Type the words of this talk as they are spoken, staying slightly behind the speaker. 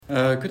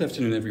Good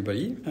afternoon,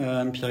 everybody.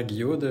 I'm Pierre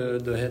Guillot,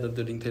 the head of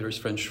the Linklaters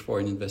French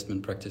Foreign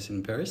Investment Practice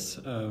in Paris.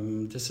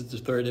 This is the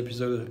third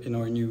episode in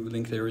our new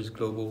Linklaters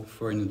Global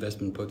Foreign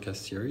Investment podcast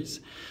series.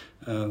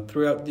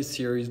 Throughout this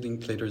series,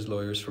 Linklaters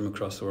lawyers from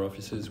across our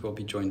offices will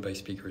be joined by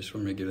speakers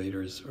from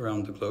regulators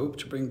around the globe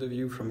to bring the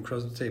view from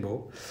across the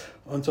table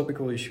on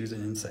topical issues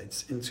and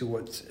insights into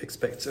what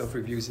expects of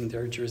reviews in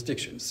their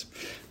jurisdictions.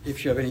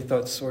 If you have any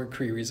thoughts or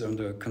queries on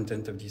the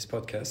content of these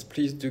podcasts,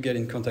 please do get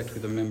in contact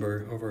with a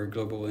member of our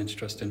Global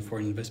Antitrust and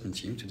Foreign Investment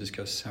team to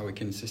discuss how we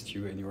can assist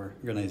you in your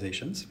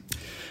organizations.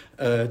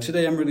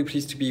 Today, I'm really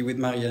pleased to be with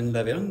Marie-Anne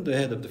Lavergne, the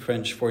head of the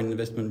French Foreign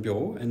Investment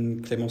Bureau,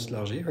 and Clémence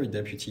Largé, her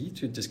deputy,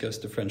 to discuss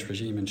the French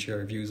regime and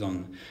share views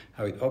on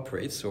how it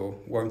operates. So,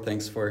 warm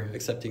thanks for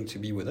accepting to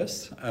be with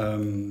us.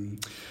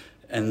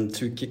 And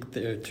to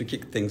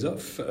kick things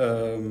off,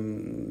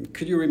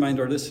 could you remind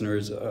our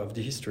listeners of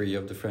the history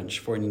of the French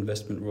foreign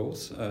investment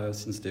rules,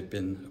 since they've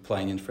been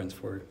applying in France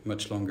for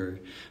much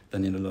longer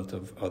than in a lot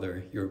of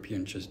other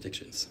European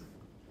jurisdictions?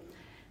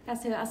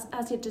 So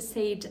as you just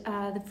said,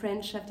 the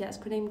French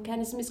FDI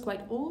mechanism is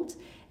quite old,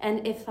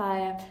 and if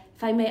I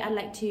may, I'd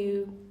like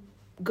to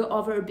go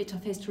over a bit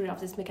of history of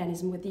this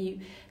mechanism with you.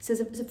 So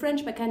the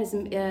French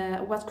mechanism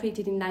was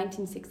created in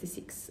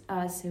 1966,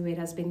 so it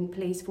has been in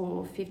place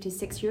for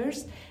 56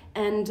 years,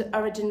 and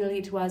originally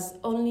it was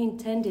only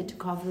intended to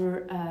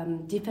cover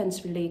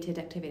defense-related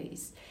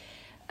activities.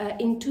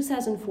 In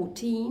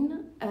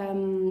 2014,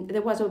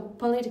 there was a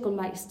political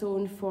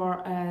milestone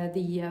for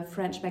the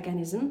French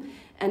mechanism,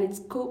 and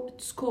its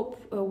scope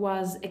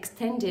was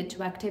extended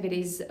to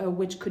activities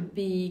which could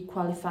be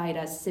qualified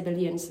as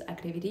civilian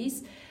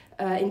activities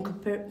in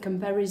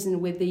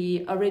comparison with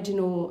the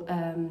original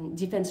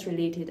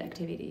defense-related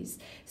activities.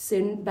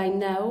 So by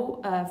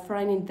now,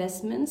 foreign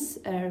investments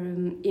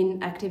in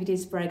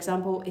activities, for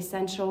example,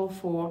 essential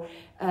for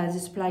the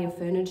supply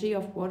of energy,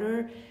 of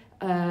water,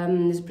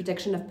 the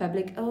protection of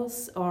public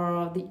health,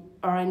 or the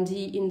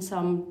R&D in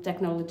some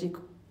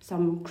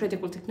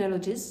critical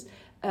technologies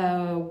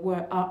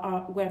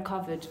were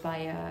covered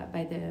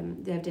by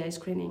the FDI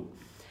screening.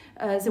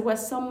 There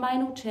was some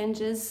minor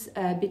changes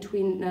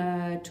between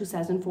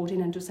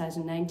 2014 and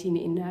 2019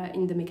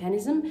 in the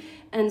mechanism,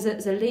 and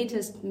the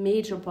latest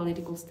major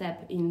political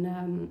step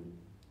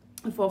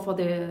for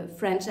the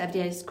French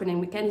FDI screening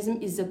mechanism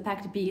is the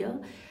Pact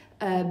Bill,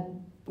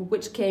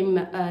 which came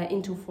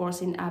into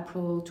force in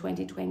April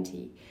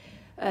 2020.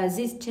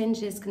 These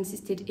changes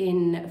consisted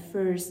in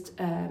first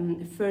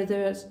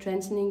further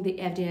strengthening the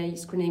FDI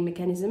screening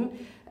mechanism,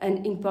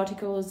 and in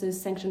particular the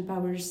sanction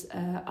powers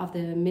of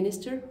the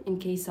minister in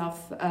case of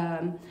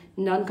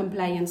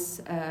non-compliance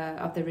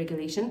of the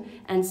regulation,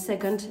 and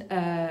second,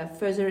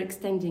 further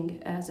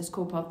extending the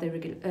scope of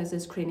the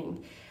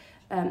screening.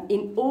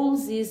 In all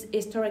these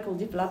historical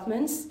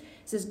developments,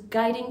 this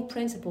guiding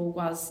principle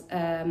was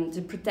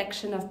the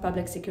protection of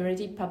public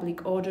security,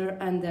 public order,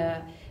 and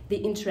the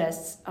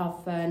interests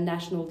of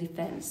national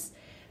defense.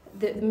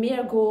 The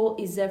mere goal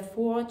is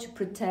therefore to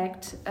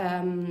protect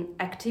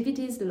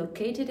activities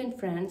located in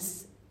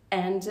France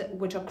and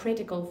which are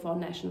critical for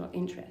national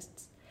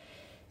interests.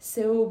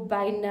 So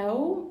by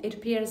now, it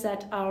appears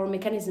that our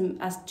mechanism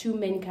has two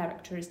main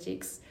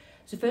characteristics.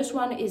 The first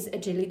one is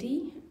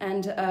agility,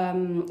 and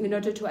in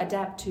order to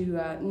adapt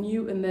to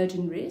new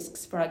emerging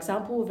risks, for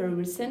example, very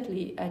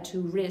recently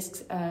to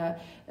risks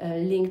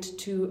linked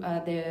to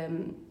the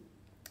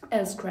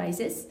health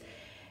crisis.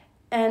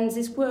 And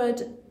this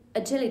word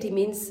agility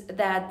means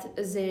that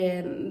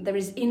there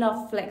is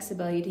enough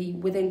flexibility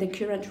within the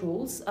current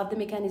rules of the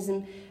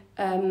mechanism,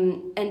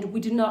 and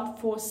we do not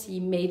foresee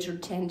major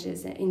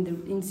changes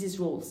in these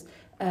rules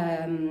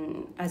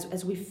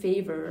as we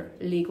favor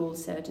legal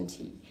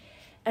certainty.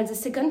 And the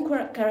second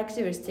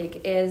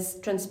characteristic is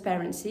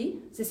transparency.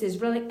 This is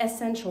really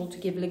essential to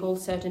give legal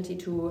certainty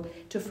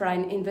to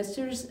foreign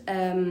investors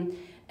and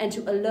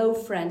to allow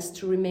France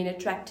to remain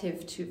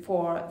attractive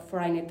for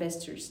foreign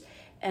investors.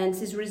 And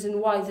this is the reason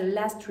why the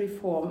last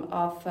reform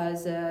of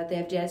the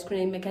FDI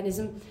screening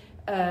mechanism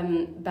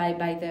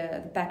by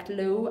the Pact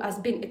law has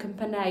been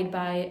accompanied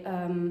by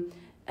an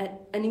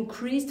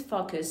increased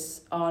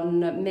focus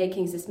on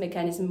making this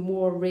mechanism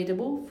more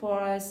readable for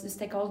the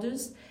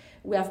stakeholders.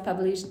 We have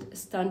published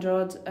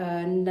standard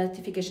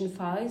notification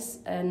files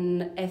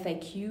and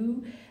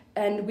FAQ,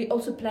 and we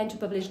also plan to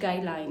publish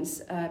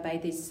guidelines by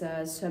this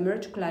summer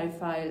to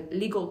clarify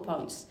legal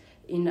points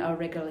in our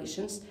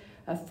regulations.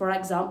 For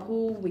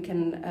example, we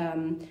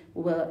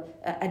will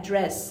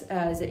address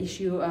the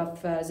issue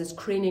of the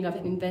screening of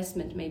an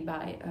investment made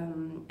by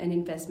an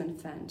investment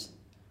fund.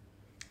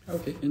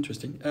 Okay,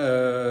 interesting.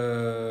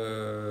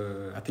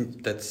 I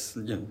think that's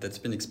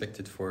been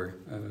expected for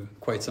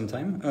quite some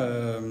time.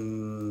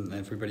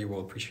 Everybody will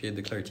appreciate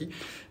the clarity.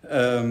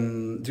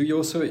 Do you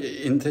also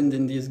intend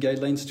in these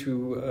guidelines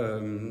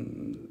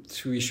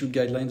to issue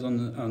guidelines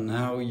on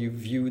how you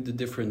view the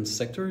different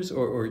sectors,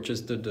 or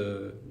just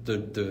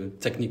the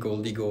technical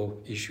legal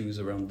issues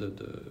around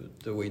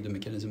the way the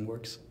mechanism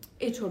works?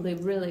 It will be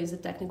really the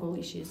technical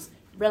issues,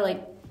 really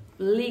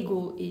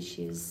legal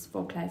issues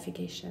for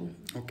clarification.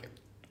 Okay.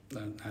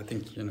 I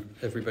think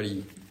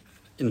everybody,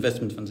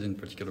 investment funds in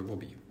particular, will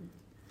be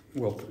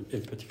welcome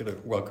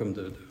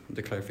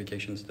the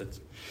clarifications that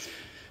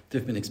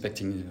they've been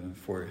expecting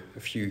for a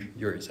few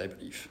years, I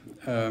believe.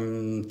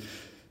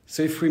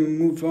 So if we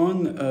move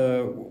on,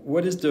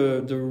 what is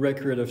the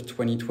record of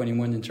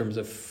 2021 in terms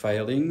of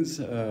filings,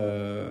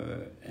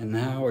 and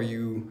how are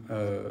you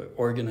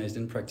organized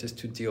in practice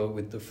to deal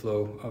with the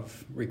flow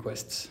of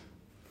requests?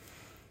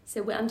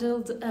 So we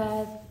handled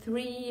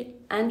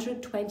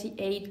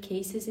 328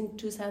 cases in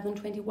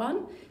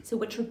 2021, so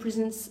which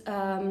represents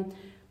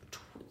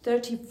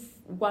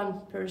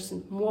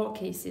 31% more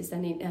cases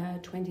than in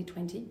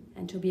 2020.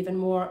 And to be even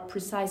more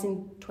precise,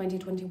 in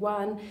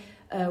 2021,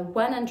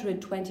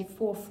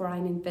 124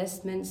 foreign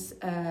investments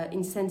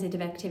in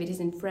sensitive activities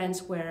in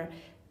France were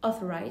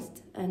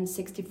authorized, and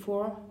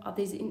 64 of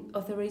these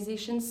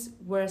authorizations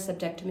were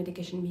subject to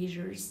mitigation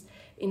measures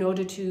in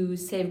order to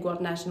safeguard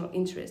national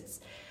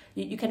interests.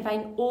 You can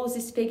find all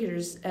these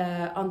figures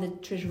on the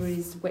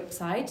Treasury's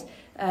website.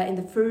 In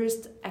the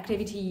first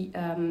activity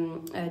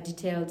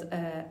detailed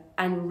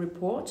annual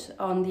report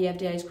on the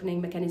FDI screening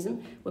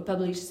mechanism were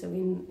published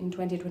in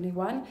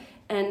 2021,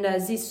 and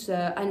this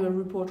annual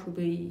report will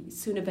be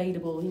soon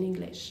available in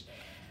English.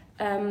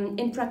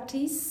 In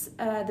practice,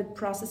 the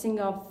processing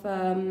of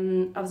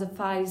the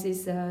files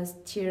is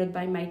steered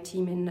by my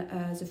team in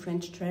the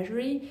French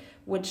Treasury,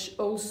 which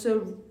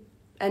also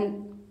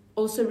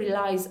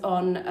relies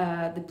on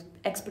the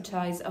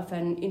expertise of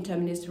an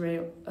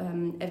interministerial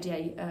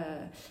FDI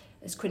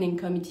screening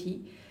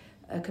committee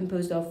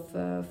composed of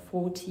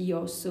 40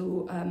 or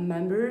so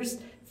members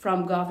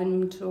from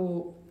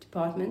governmental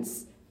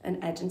departments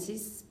and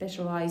agencies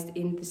specialized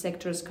in the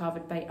sectors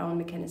covered by our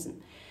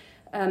mechanism.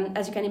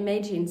 As you can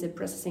imagine, the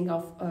processing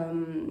of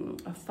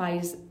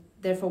files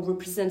therefore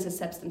represents a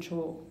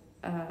substantial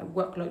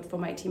workload for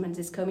my team and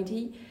this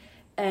committee.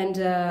 And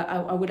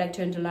I would like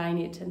to underline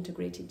it and to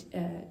greet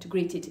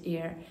it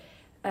here.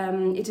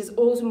 It is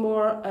also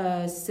more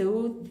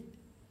so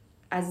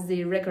as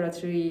the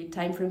regulatory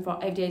timeframe for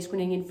FDI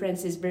screening in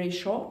France is very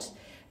short.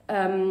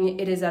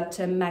 It is at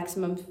a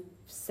maximum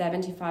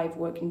 75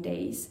 working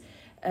days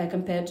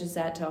compared to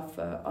that of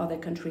other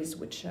countries,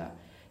 which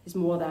is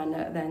more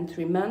than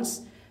 3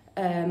 months.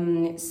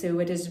 So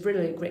it is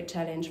really a great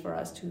challenge for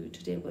us to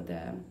deal with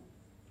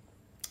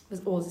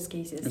all these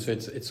cases. So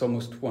it's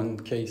almost one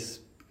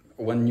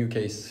new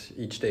case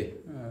each day,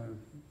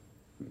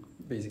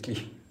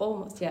 basically.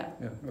 Almost, yeah.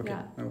 Yeah. Okay.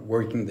 Yeah.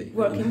 Working day.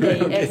 Working day,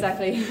 okay.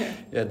 Exactly.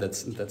 Yeah,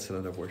 that's a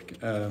lot of work.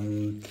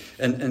 And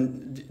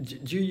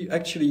do you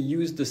actually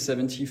use the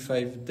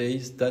 75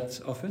 days that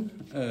often?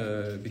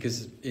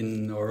 Because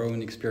in our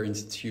own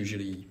experience, it's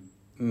usually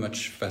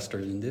much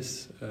faster than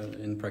this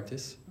in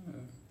practice.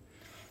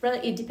 Well,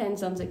 it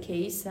depends on the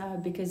case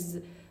because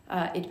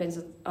it depends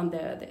on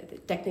the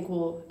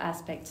technical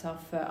aspects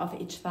of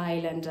each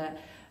file and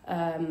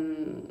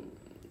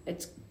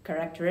its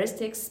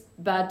characteristics,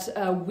 but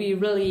we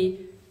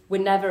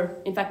never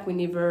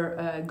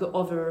go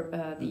over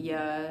the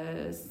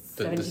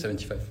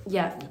 75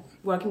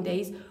 working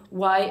days.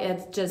 Why?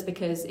 It's just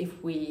because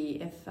if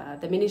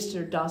the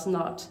minister does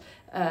not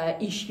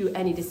issue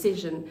any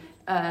decision,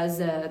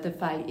 the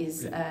file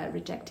is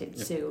rejected.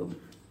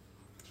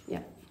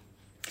 Yeah.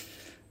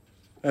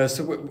 So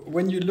so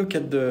when you look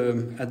at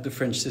the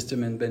French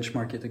system and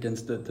benchmark it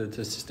against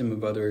the system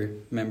of other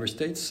member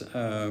states,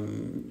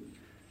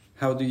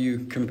 how do you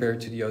compare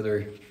to the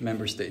other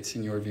member states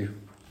in your view?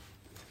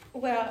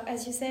 Well,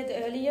 as you said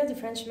earlier, the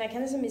French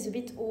mechanism is a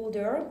bit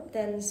older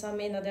than some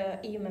in other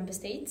EU member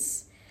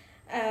states.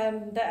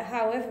 But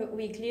however,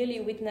 we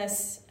clearly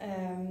witness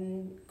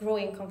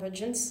growing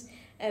convergence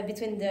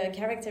between the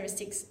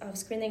characteristics of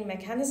screening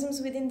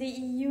mechanisms within the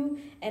EU,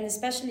 and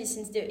especially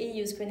since the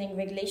EU screening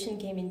regulation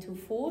came into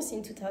force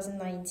in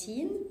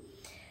 2019.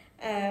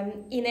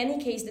 In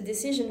any case, the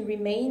decision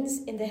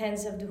remains in the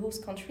hands of the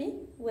host country,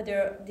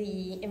 whether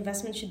the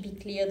investment should be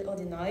cleared or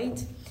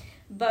denied.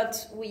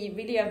 But we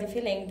really have the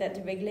feeling that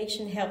the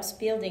regulation helps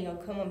building a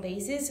common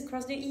basis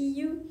across the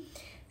EU.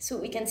 So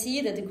we can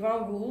see that the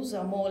ground rules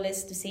are more or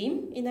less the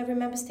same in every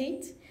member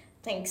state,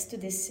 thanks to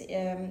this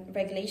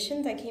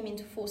regulation that came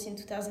into force in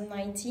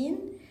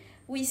 2019.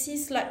 We see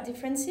slight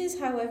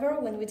differences, however,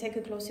 when we take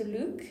a closer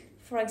look.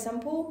 For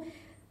example,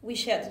 we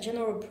share the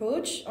general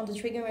approach on the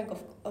triggering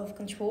of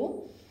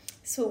control.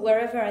 So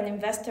wherever an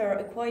investor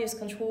acquires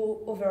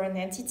control over an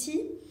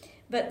entity,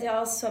 but there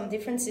are some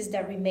differences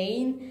that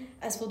remain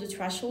as for the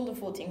threshold of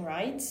voting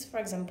rights, for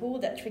example,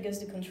 that triggers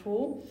the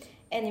control.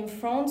 And in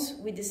France,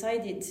 we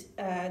decided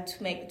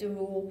to make the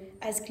rule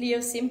as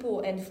clear, simple,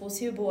 and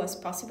foreseeable as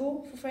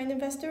possible for foreign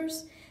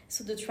investors.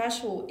 So the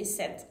threshold is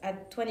set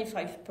at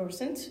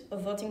 25%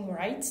 of voting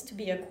rights to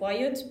be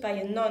acquired by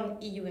a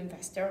non-EU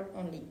investor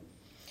only.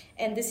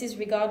 And this is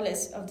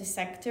regardless of the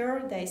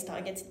sector that is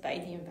targeted by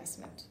the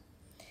investment.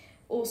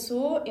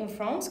 Also, in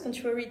France,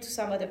 contrary to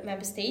some other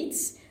member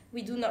states,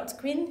 we do not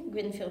screen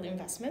greenfield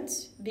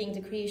investments, being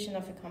the creation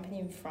of a company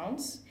in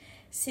France,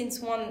 since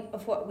one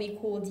of what we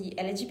call the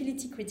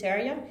eligibility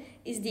criteria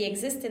is the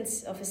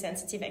existence of a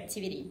sensitive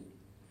activity.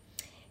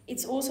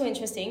 It's also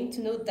interesting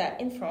to note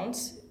that in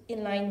France,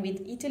 in line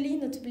with Italy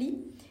notably,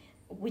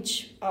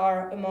 which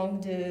are among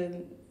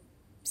the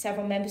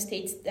several member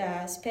states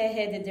that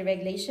spearheaded the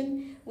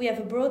regulation, we have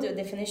a broader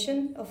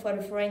definition of what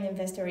a foreign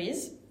investor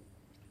is.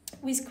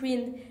 We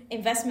screen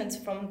investments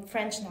from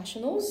French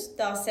nationals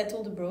that are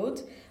settled abroad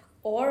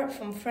or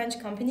from French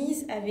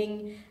companies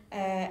having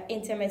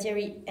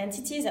intermediary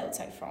entities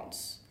outside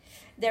France.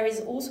 There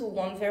is also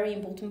one very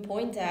important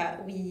point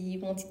that we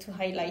wanted to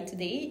highlight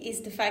today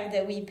is the fact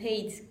that we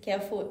paid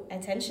careful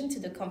attention to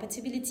the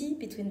compatibility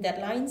between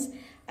deadlines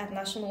at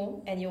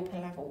national and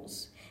European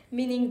levels,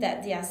 meaning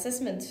that the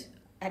assessment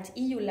at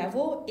EU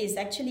level is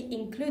actually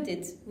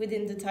included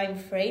within the time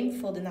frame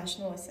for the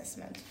national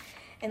assessment.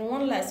 And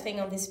one last thing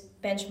on this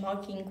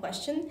benchmarking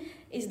question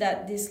is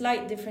that the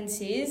slight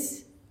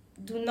differences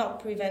do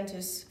not prevent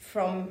us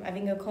from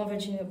having a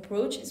converging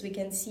approach, as we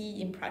can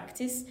see in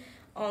practice,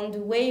 on the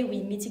way we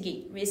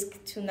mitigate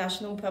risk to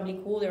national public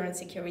order and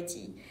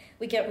security.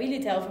 We can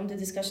really tell from the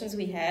discussions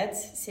we had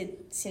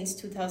since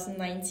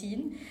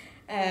 2019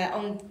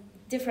 on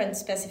different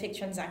specific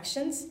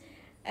transactions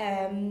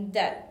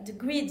that the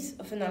grid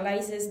of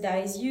analysis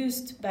that is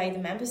used by the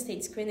member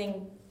state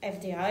screening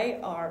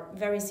FDI are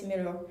very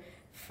similar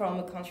from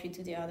a country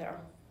to the other.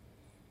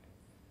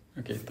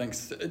 Okay,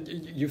 thanks.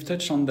 You've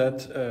touched on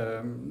that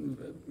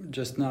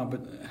just now,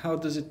 but how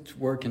does it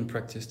work in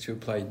practice to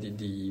apply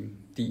the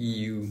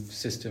EU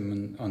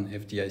system on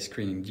FDI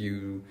screening?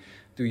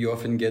 Do you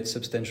often get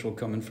substantial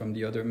comment from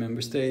the other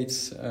member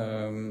states?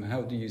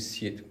 How do you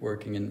see it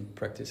working in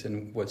practice,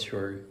 and what's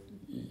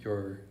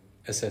your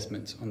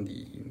assessment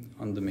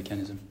on the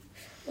mechanism?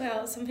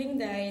 Well, something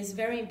that is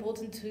very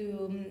important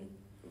to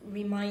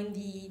remind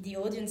the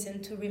audience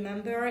and to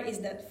remember is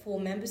that for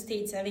member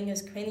states having a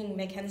screening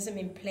mechanism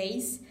in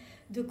place,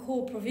 the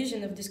core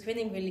provision of the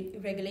screening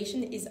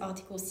regulation is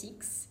Article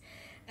 6.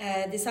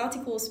 This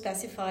article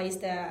specifies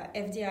that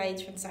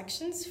FDI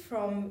transactions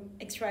from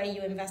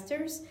extra-EU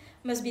investors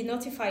must be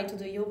notified to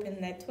the European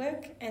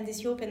network, and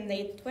this European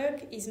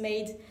network is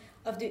made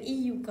of the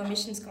EU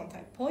Commission's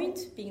contact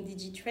point, being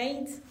DG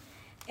Trade,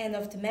 and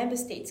of the member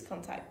states'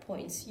 contact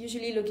points,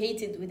 usually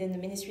located within the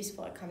Ministries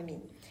for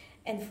Economy.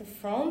 And for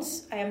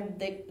France, I am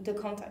the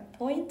contact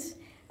point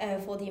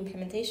for the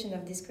implementation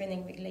of this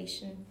screening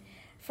regulation.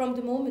 From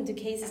the moment the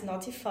case is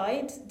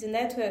notified, the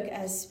network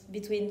has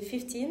between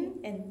 15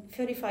 and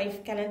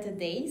 35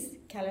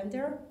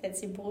 calendar,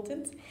 that's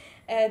important,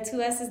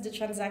 to assess the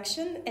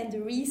transaction and the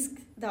risk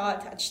that are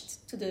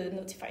attached to the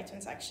notified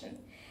transaction.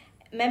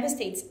 Member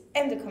states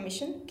and the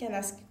Commission can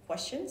ask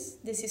questions,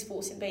 this is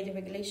foreseen by the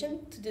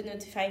regulation, to the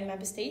notifying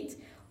member state,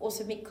 or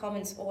submit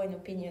comments or an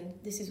opinion.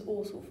 This is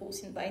also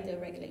foreseen by the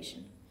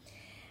regulation.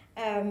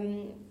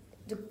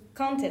 The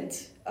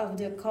content of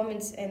the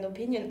comments and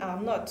opinion are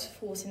not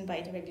foreseen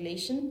by the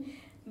regulation,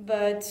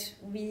 but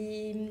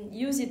we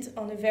use it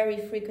on a very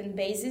frequent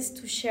basis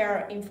to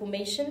share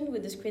information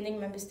with the screening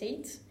member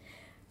state.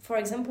 For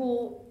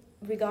example,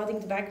 regarding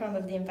the background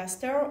of the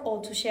investor,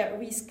 or to share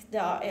risks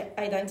that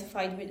are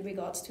identified with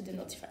regards to the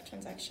notified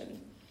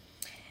transaction.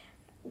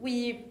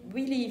 We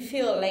really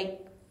feel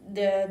like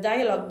the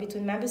dialogue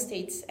between member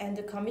states and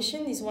the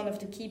Commission is one of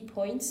the key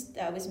points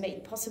that was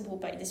made possible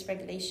by this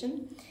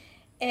regulation.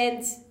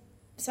 And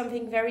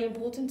something very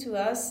important to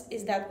us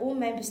is that all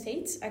member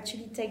states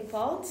actually take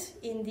part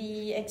in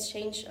the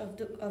exchange of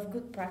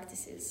good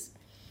practices.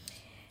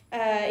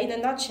 In a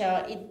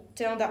nutshell, it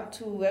turned out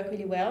to work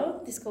really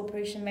well, this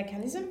cooperation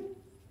mechanism.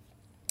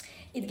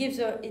 It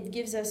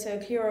gives us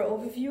a clearer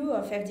overview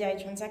of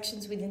FDI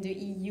transactions within the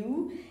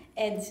EU,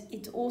 and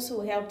it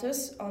also helped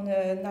us on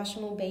a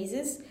national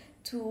basis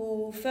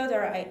to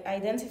further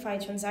identify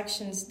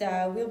transactions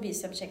that will be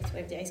subject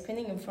to FDI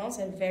screening in France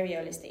at a very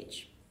early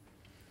stage.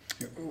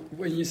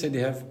 When you say they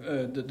have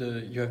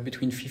you have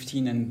between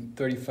 15 and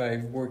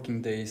 35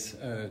 working days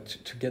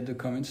to get the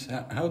comments,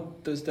 how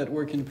does that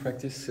work in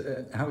practice?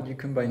 How do you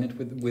combine it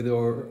with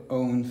our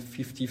own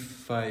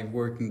 55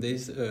 working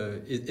days?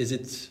 Is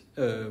it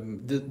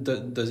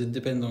does it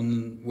depend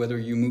on whether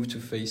you move to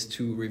phase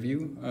 2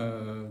 review,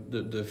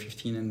 the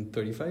 15 and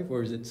 35,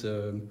 or is it?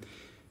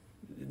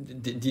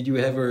 Did you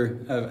ever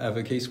have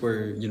a case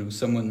where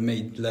someone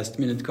made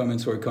last-minute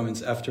comments or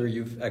comments after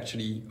you've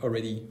actually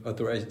already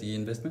authorized the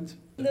investment?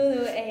 No.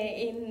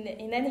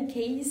 In any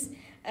case,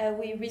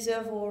 we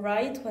reserve our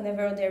right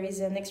whenever there is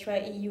an extra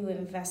EU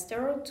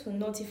investor to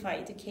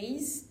notify the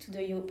case to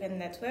the European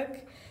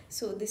network.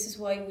 So this is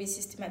why we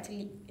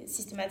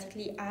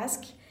systematically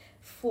ask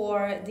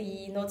for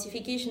the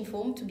notification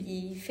form to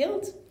be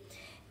filled,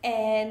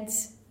 and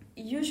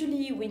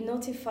usually we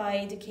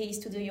notify the case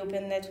to the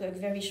European network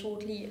very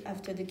shortly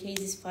after the case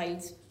is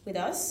filed with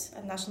us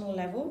at national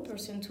level,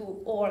 pursuant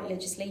to our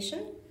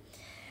legislation.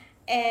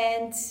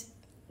 And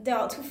there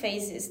are 2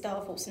 phases that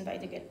are foreseen by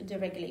the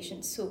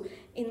regulation. So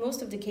in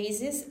most of the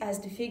cases, as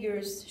the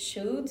figures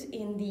showed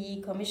in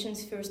the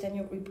Commission's first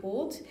annual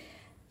report,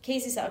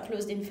 cases are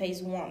closed in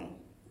phase 1.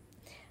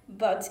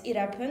 But it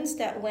happens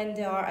that when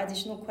there are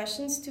additional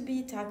questions to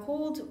be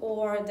tackled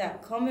or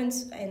that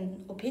comments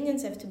and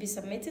opinions have to be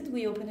submitted,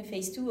 we open a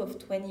phase 2 of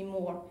 20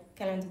 more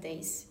calendar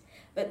days.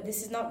 But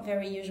this is not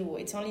very usual.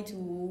 It's only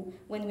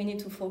when we need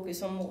to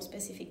focus on more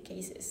specific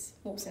cases,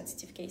 more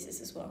sensitive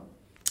cases as well.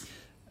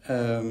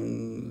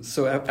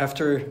 So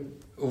after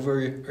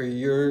over a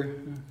year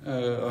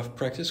of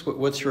practice,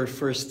 what's your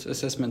first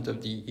assessment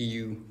of the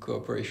EU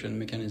cooperation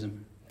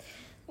mechanism?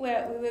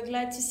 Well, we were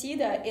glad to see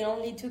that it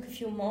only took a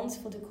few months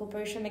for the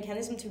cooperation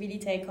mechanism to really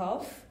take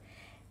off.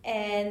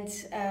 And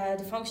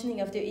the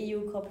functioning of the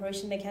EU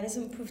cooperation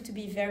mechanism proved to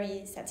be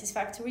very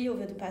satisfactory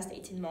over the past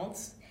 18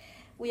 months.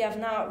 We have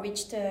now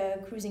reached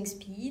cruising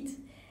speed,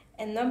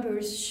 and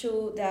numbers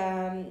show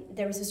that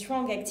there is a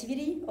strong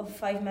activity of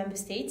 5 member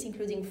states,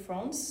 including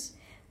France,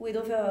 with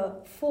over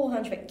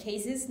 400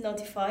 cases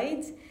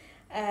notified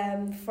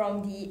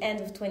from the end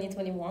of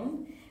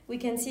 2021. We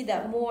can see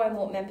that more and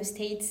more member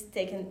states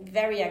take a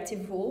very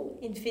active role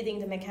in feeding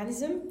the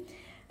mechanism.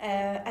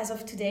 As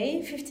of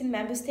today, 15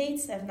 member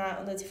states have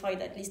now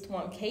notified at least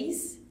 1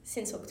 case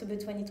since October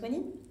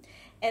 2020,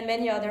 and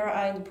many others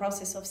are in the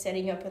process of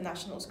setting up a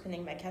national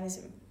screening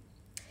mechanism.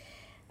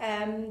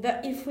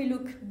 But if we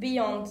look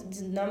beyond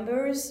the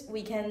numbers,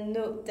 we can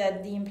note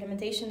that the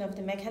implementation of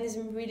the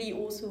mechanism really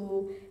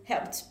also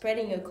helped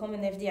spreading a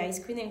common FDI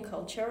screening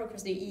culture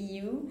across the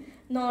EU,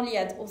 not only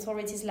at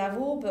authorities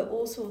level, but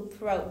also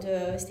throughout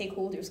the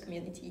stakeholders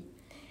community.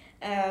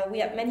 We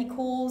had many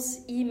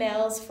calls,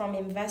 emails from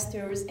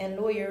investors and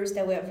lawyers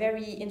that were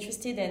very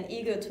interested and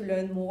eager to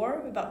learn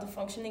more about the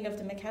functioning of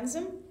the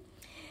mechanism.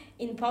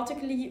 In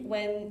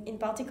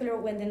particular,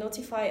 when they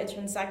notify a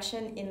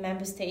transaction in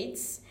member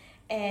states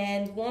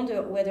and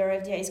wonder whether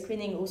FDI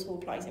screening also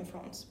applies in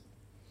France.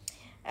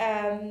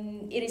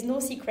 It is no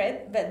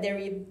secret, but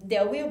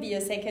there will be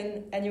a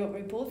second annual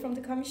report from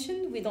the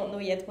Commission. We don't know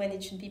yet when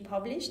it should be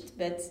published,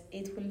 but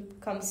it will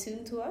come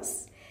soon to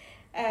us.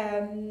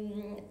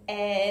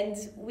 And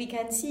we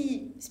can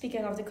see,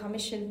 speaking of the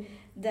Commission,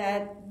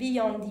 that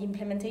beyond the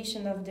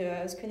implementation of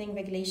the screening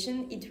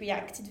regulation, it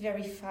reacted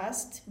very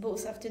fast,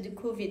 both after the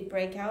COVID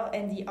breakout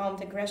and the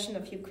armed aggression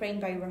of Ukraine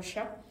by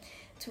Russia,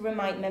 to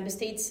remind member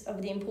states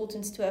of the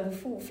importance to have a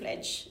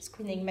full-fledged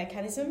screening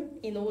mechanism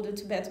in order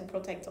to better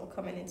protect our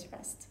common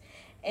interest,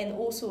 and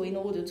also in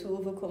order to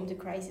overcome the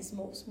crisis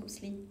more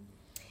smoothly.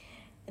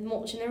 And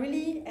more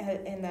generally,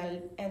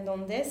 and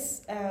on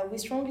this, we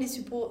strongly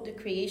support the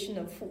creation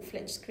of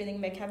full-fledged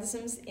screening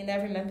mechanisms in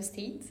every member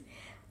state,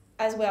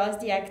 as well as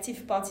the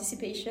active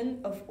participation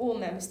of all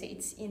member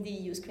states in the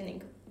EU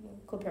screening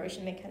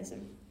cooperation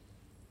mechanism.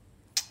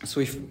 So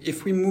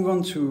if we move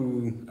on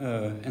to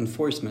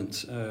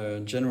enforcement,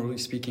 generally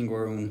speaking,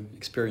 our own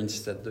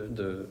experience that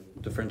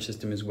the French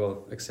system is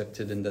well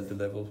accepted and that the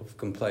level of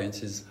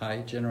compliance is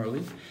high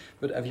generally.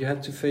 But have you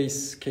had to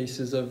face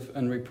cases of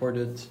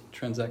unreported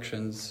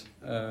transactions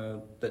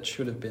that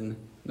should have been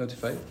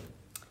notified?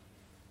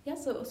 Yeah,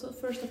 so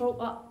first of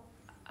all,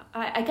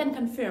 I can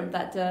confirm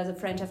that the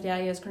French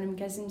FDI screening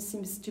mechanism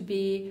seems to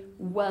be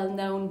well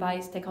known by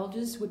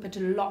stakeholders. We put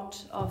a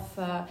lot of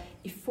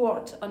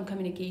effort on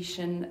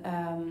communication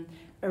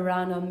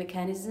around our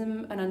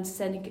mechanism and on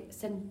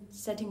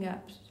setting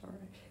up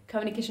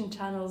communication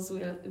channels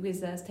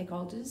with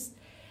stakeholders.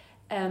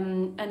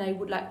 And I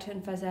would like to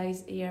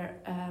emphasize here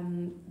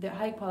the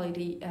high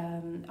quality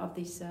of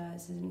these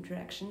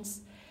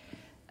interactions.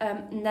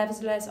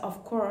 Nevertheless,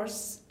 of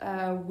course,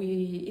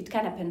 it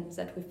can happen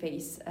that we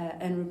face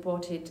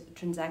unreported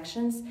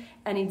transactions,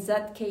 and in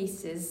that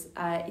cases,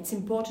 it's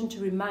important to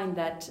remind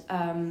that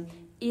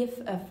if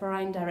a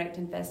foreign direct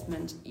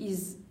investment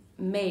is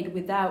made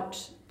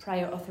without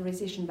prior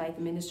authorization by the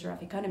Minister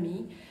of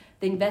Economy,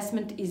 the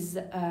investment is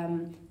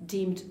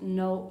deemed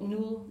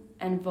null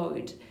and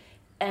void,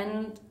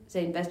 and the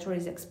investor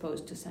is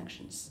exposed to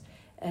sanctions.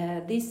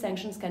 These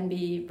sanctions can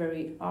be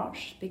very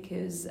harsh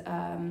because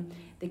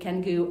they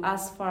can go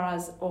as far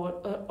as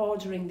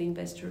ordering the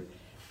investor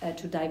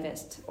to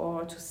divest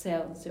or to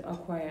sell the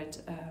acquired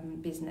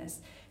business.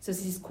 So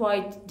this is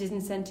quite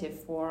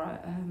disincentive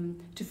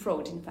to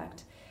fraud, in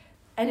fact.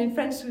 And in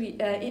France,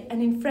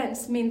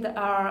 means that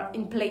are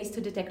in place to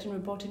detect and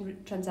report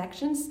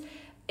transactions.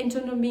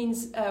 Internal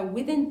means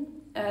within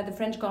the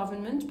French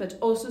government, but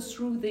also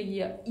through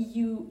the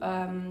EU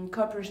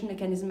cooperation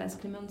mechanism, as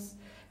Clémence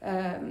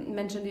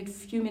mentioned it a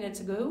few minutes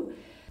ago.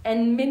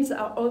 And means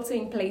are also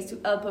in place to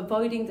help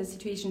avoiding the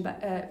situation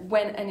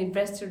when an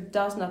investor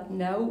does not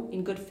know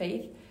in good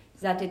faith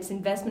that its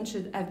investment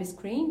should have been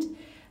screened.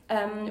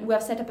 We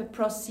have set up a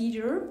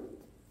procedure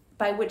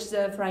by which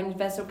the foreign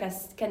investor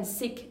can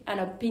seek an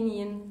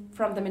opinion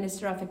from the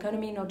Minister of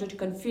Economy in order to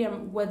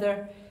confirm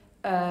whether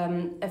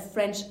a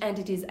French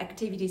entity's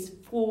activities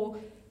fall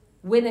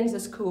within the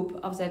scope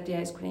of the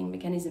FDI screening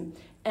mechanism,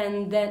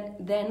 and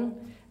then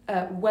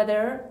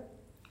whether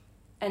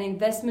an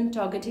investment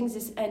targeting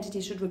this entity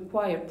should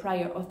require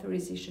prior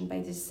authorization by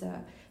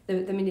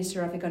the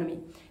Minister of Economy.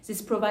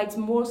 This provides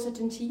more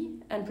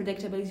certainty and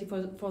predictability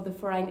for the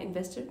foreign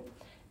investor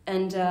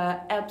and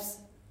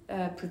helps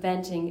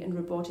preventing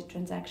unreported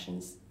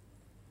transactions.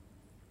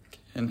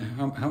 And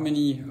how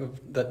many of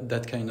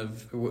that kind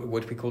of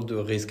what we call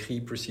the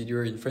rescrit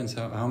procedure in France,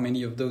 how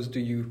many of those do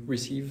you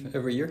receive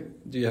every year?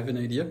 Do you have an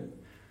idea?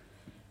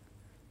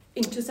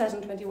 In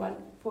 2021,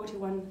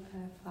 41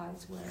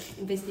 files were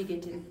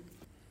investigated.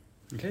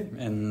 Okay,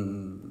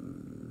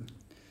 and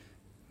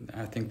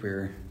I think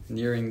we're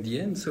nearing the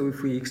end. So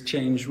if we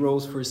exchange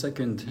roles for a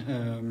second,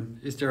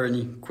 is there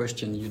any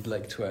question you'd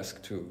like to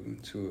ask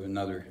to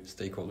another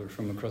stakeholder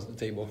from across the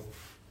table?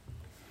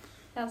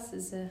 Yes,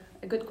 is a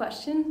good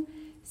question.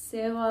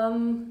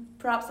 So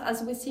perhaps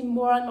as we see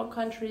more and more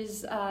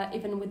countries,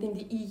 even within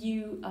the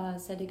EU,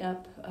 setting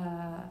up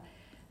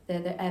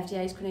the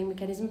FDI's economic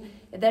mechanism,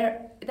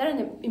 there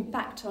an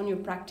impact on your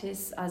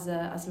practice as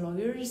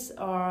lawyers,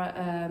 or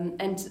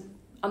and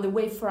on the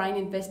way foreign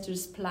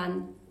investors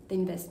plan the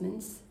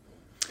investments?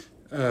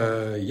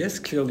 Yes,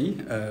 clearly,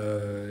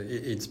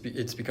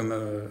 it's become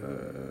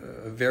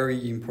a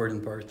very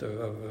important part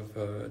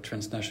of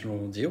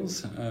transnational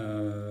deals.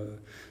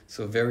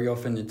 So very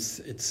often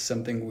it's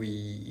something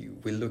we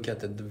look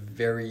at a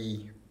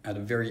very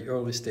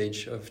early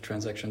stage of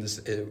transactions,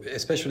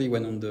 especially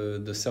when on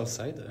the sell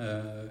side,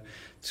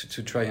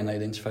 to try and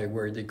identify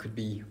where there could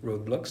be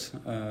roadblocks.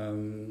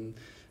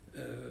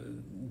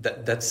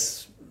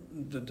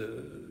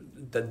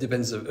 That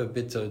depends a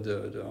bit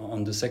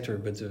on the sector,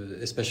 but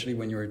especially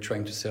when you're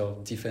trying to sell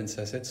defense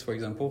assets, for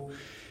example,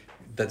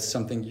 that's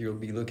something you'll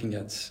be looking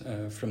at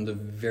from the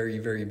very,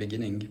 very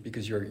beginning,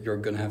 because you're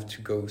going to have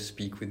to go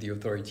speak with the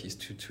authorities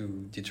to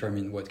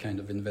determine what kind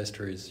of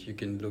investors you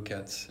can look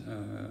at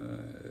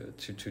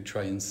to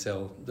try and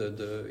sell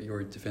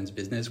your defense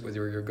business,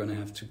 whether you're going to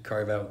have to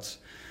carve out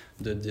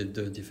the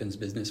defense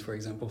business, for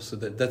example. So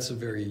that's a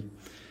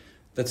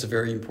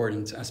very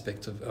important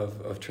aspect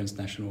of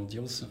transnational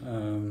deals,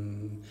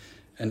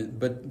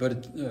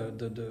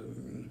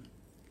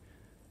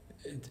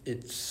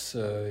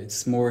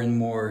 it's more and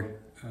more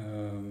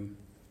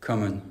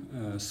common,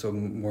 so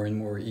more and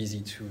more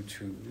easy to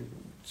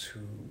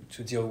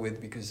deal with,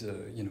 because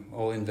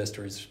all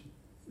investors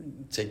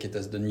take it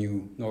as the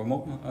new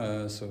normal.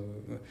 So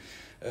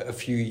a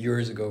few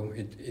years ago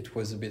it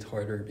was a bit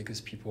harder because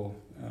people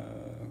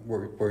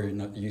were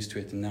not used to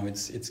it, and now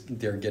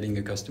they're getting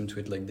accustomed to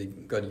it, like they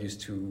got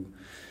used to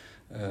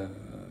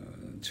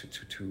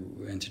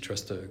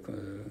antitrust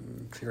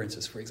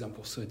clearances, for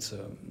example. So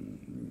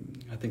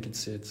I think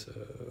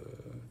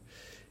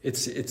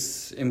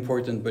it's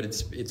important, but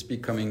it's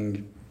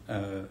becoming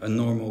a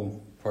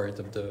normal part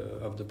of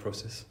the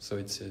process.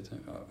 So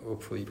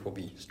hopefully it will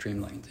be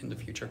streamlined in the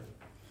future.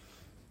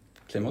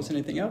 Clémence,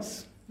 anything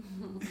else?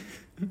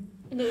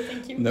 No,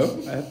 thank you. No,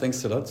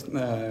 thanks a lot.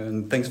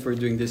 And thanks for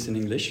doing this in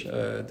English.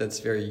 That's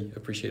very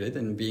appreciated,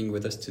 and being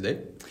with us today.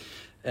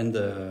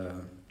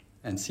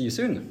 And see you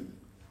soon.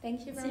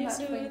 Thank you very much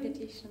for the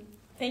invitation.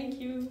 Thank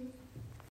you.